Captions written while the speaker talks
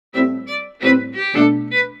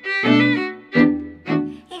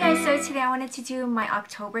wanted to do my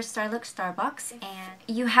October Starlooks Starbox, and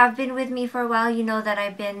you have been with me for a while. You know that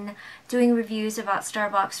I've been doing reviews about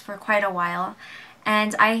Starbox for quite a while,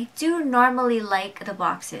 and I do normally like the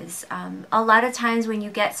boxes. A lot of times when you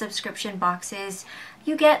get subscription boxes,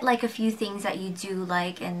 you get like a few things that you do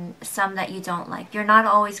like and some that you don't like. You're not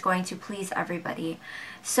always going to please everybody.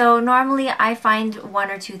 So normally I find one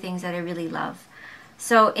or two things that I really love.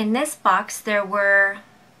 So in this box, there were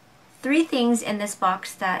 3 things in this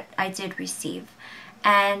box that I did receive,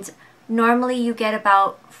 and normally you get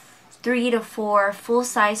about 3 to 4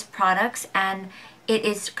 full-size products, and it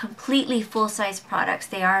is completely full-size products.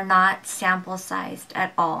 They are not sample-sized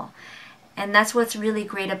at all, and that's what's really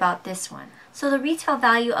great about this one. So the retail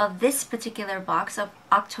value of this particular box of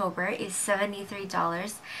October is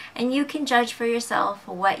 $73, and you can judge for yourself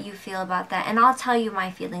what you feel about that, and I'll tell you my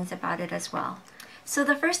feelings about it as well. So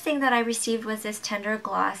the first thing that I received was this Tender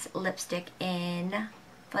Gloss lipstick in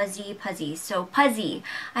Fuzzy Puzzy. So Puzzy.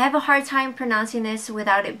 I have a hard time pronouncing this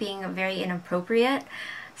without it being very inappropriate.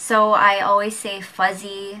 So I always say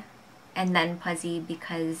Fuzzy and then Puzzy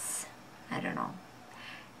because, I don't know.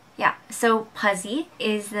 Yeah, so Puzzy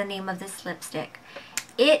is the name of this lipstick.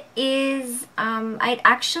 It is, I'd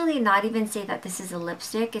actually not even say that this is a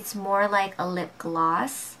lipstick. It's more like a lip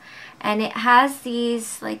gloss. And it has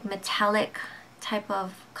these like metallic type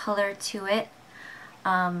of color to it.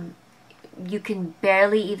 You can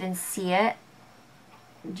barely even see it.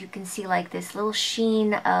 You can see like this little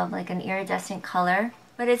sheen of like an iridescent color,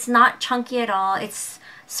 but it's not chunky at all. It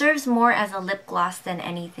serves more as a lip gloss than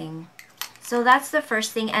anything. So that's the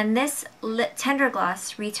first thing, and this Tender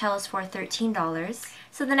Gloss retails for $13.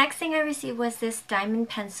 So the next thing I received was this diamond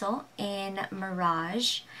pencil in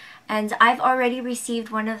Mirage, and I've already received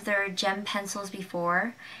one of their gem pencils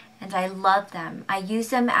before, and I love them. I use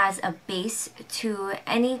them as a base to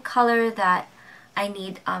any color that I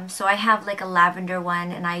need. So I have like a lavender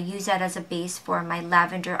one, and I use that as a base for my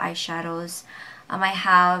lavender eyeshadows. I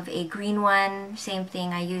have a green one, same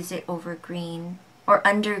thing. I use it over green or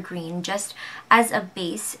under green just as a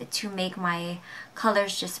base to make my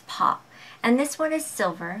colors just pop. And this one is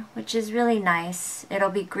silver, which is really nice.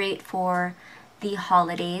 It'll be great for the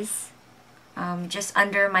holidays. Just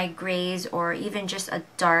under my grays or even just a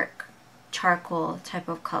dark charcoal type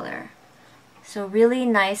of color. So really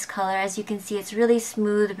nice color. As you can see, it's really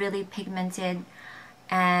smooth, really pigmented,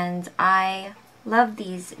 and I love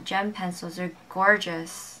these gem pencils. They're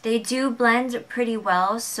gorgeous. They do blend pretty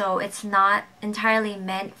well, so it's not entirely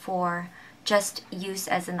meant for just use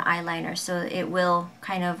as an eyeliner, so it will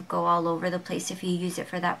kind of go all over the place if you use it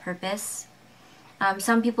for that purpose.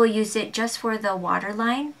 Some people use it just for the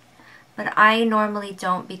waterline, but I normally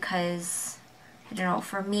don't because, I don't know,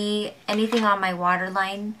 for me, anything on my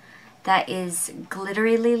waterline that is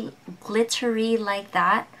glittery like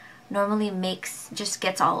that normally just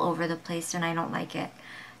gets all over the place, and I don't like it.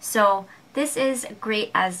 So this is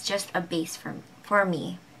great as just a base for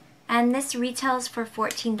me. And this retails for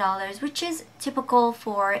 $14, which is typical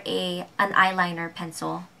for an eyeliner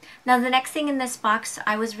pencil. Now the next thing in this box,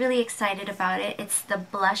 I was really excited about it. It's the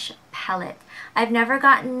blush palette. I've never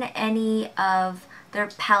gotten any of their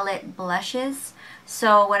palette blushes,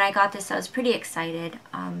 so when I got this I was pretty excited.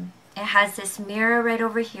 It has this mirror right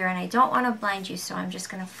over here, and I don't want to blind you, so I'm just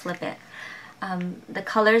going to flip it. The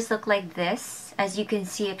colors look like this. As you can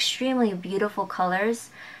see, extremely beautiful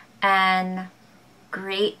colors and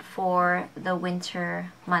great for the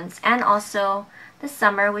winter months and also the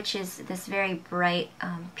summer, which is this very bright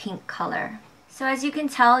pink color. So as you can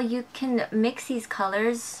tell, you can mix these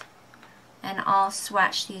colors, and I'll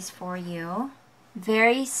swatch these for you.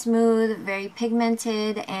 Very smooth, very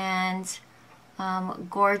pigmented, and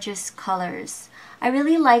gorgeous colors. I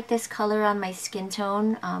really like this color on my skin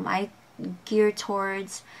tone. I gear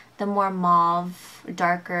towards the more mauve,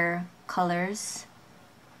 darker colors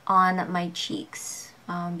on my cheeks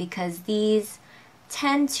because these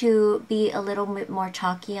tend to be a little bit more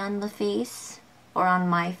chalky on the face or on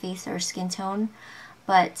my face or skin tone,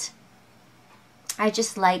 but I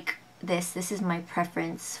just like this. This is my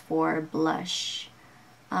preference for blush.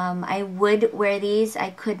 I would wear these. I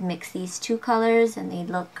could mix these 2 colors and they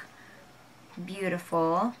look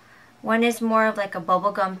beautiful. One is more of like a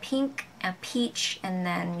bubblegum pink, a peach, and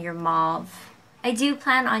then your mauve. I do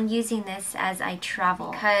plan on using this as I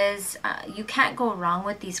travel because you can't go wrong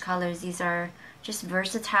with these colors. These are just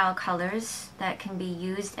versatile colors that can be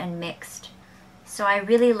used and mixed. So I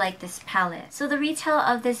really like this palette. So the retail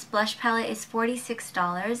of this blush palette is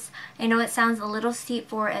 $46. I know it sounds a little steep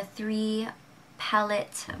for a 3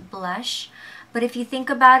 palette blush, but if you think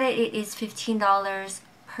about it, it is $15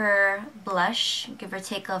 per blush, give or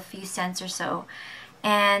take a few cents or so.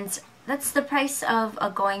 And That's the price of a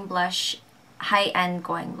going blush, high-end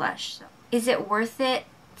going blush. So, is it worth it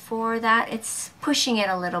for that? It's pushing it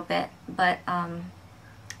a little bit, but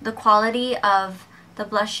the quality of the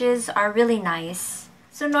blushes are really nice.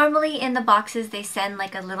 So normally in the boxes they send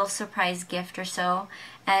like a little surprise gift or so,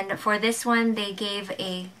 and for this one they gave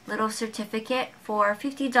a little certificate for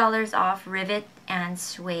 $50 off Rivet and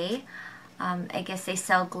Sway. I guess they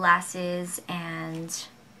sell glasses and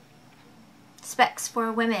specs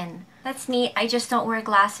for women. That's neat. I just don't wear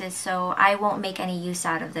glasses, so I won't make any use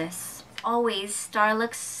out of this. Always,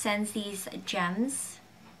 Starlooks sends these gems,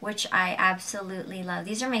 which I absolutely love.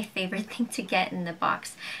 These are my favorite thing to get in the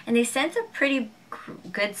box. And they sent a pretty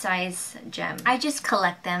good size gem. I just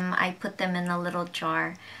collect them. I put them in a little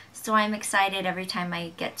jar. So I'm excited every time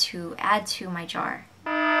I get to add to my jar.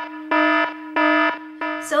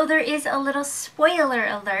 So there is a little spoiler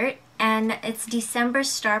alert, and it's December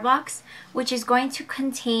Starbox, which is going to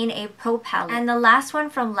contain a pro palette. And the last one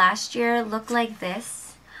from last year looked like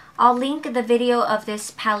this. I'll link the video of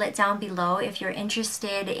this palette down below if you're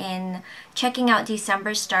interested in checking out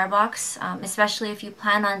December Starbox, especially if you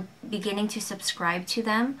plan on beginning to subscribe to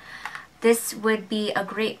them. This would be a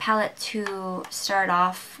great palette to start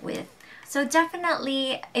off with. So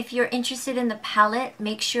definitely, if you're interested in the palette,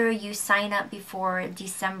 make sure you sign up before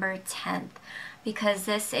December 10th because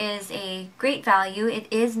this is a great value. It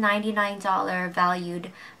is $99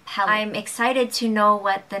 valued palette. I'm excited to know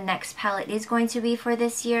what the next palette is going to be for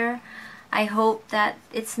this year. I hope that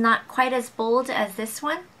it's not quite as bold as this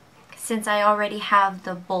one since I already have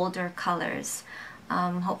the bolder colors.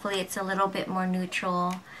 Hopefully it's a little bit more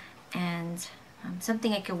neutral and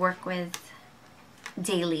something I could work with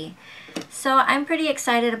daily. So I'm pretty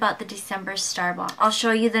excited about the December Starbox. I'll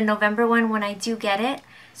show you the November one when I do get it.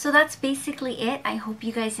 So that's basically it. I hope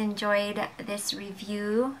you guys enjoyed this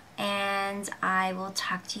review and I will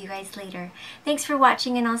talk to you guys later. Thanks for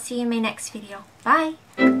watching and I'll see you in my next video. Bye!